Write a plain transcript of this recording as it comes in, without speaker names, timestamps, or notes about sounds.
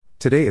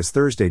Today is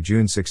Thursday,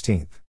 June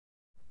 16th.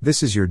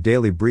 This is your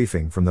daily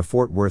briefing from the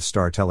Fort Worth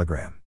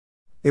Star-Telegram.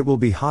 It will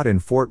be hot in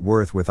Fort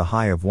Worth with a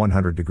high of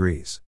 100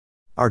 degrees.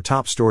 Our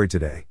top story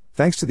today: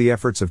 thanks to the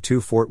efforts of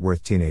 2 Fort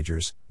Worth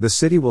teenagers, the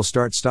city will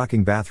start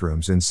stocking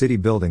bathrooms in city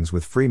buildings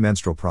with free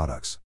menstrual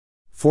products.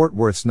 Fort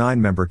Worth's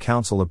 9-member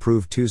council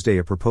approved Tuesday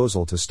a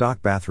proposal to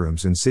stock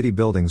bathrooms in city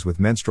buildings with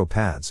menstrual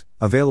pads,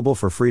 available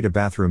for free to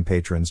bathroom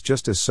patrons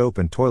just as soap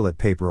and toilet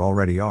paper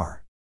already are.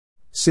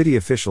 City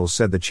officials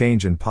said the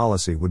change in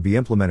policy would be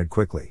implemented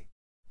quickly.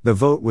 The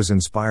vote was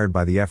inspired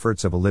by the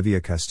efforts of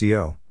Olivia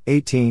Castillo,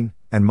 18,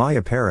 and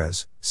Maya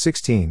Perez,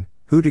 16,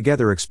 who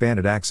together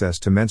expanded access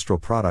to menstrual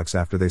products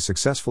after they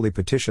successfully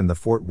petitioned the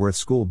Fort Worth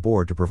School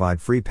Board to provide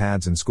free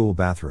pads in school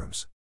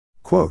bathrooms.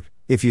 Quote,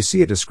 "If you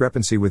see a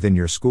discrepancy within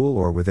your school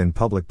or within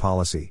public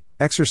policy,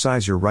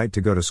 exercise your right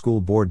to go to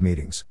school board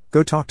meetings,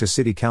 go talk to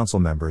city council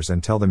members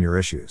and tell them your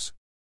issues.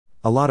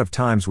 A lot of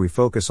times we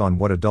focus on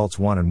what adults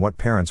want and what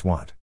parents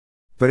want.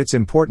 But it's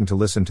important to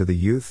listen to the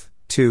youth,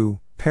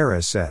 too,"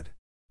 Perez said.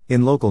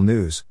 In local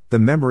news, the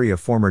memory of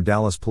former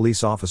Dallas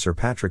police officer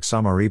Patrick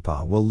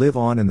Samaripa will live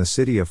on in the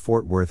city of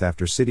Fort Worth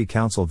after City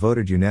Council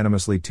voted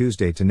unanimously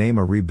Tuesday to name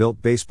a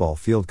rebuilt baseball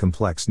field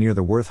complex near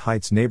the Worth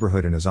Heights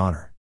neighborhood in his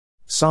honor.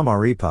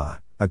 Samaripa,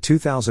 a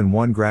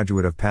 2001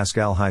 graduate of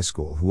Pascal High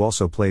School who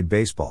also played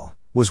baseball,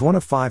 was one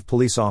of 5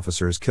 police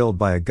officers killed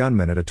by a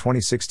gunman at a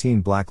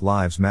 2016 Black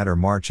Lives Matter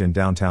march in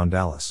downtown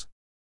Dallas.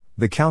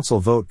 The council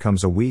vote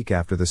comes a week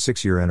after the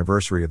 6-year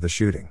anniversary of the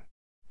shooting.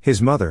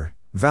 His mother,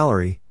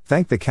 Valerie,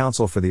 thanked the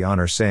council for the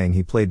honor, saying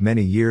he played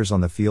many years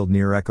on the field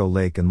near Echo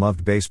Lake and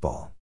loved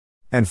baseball.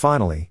 And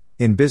finally,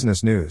 in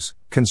business news,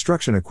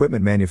 construction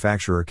equipment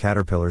manufacturer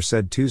Caterpillar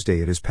said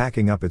Tuesday it is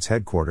packing up its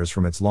headquarters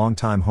from its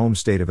longtime home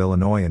state of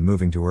Illinois and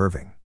moving to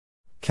Irving.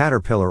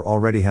 Caterpillar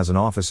already has an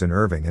office in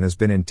Irving and has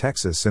been in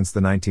Texas since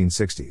the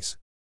 1960s.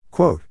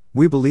 Quote,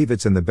 "We believe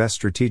it's in the best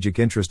strategic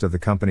interest of the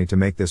company to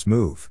make this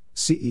move,"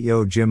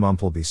 CEO Jim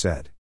Umpleby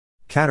said.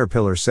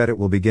 Caterpillar said it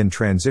will begin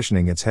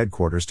transitioning its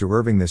headquarters to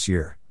Irving this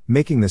year,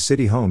 making the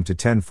city home to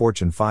 10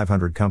 Fortune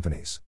 500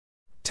 companies.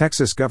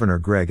 Texas Governor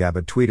Greg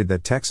Abbott tweeted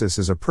that Texas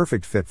is a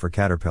perfect fit for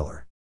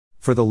Caterpillar.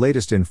 For the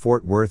latest in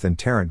Fort Worth and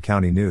Tarrant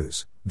County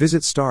news,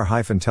 visit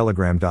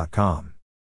star-telegram.com.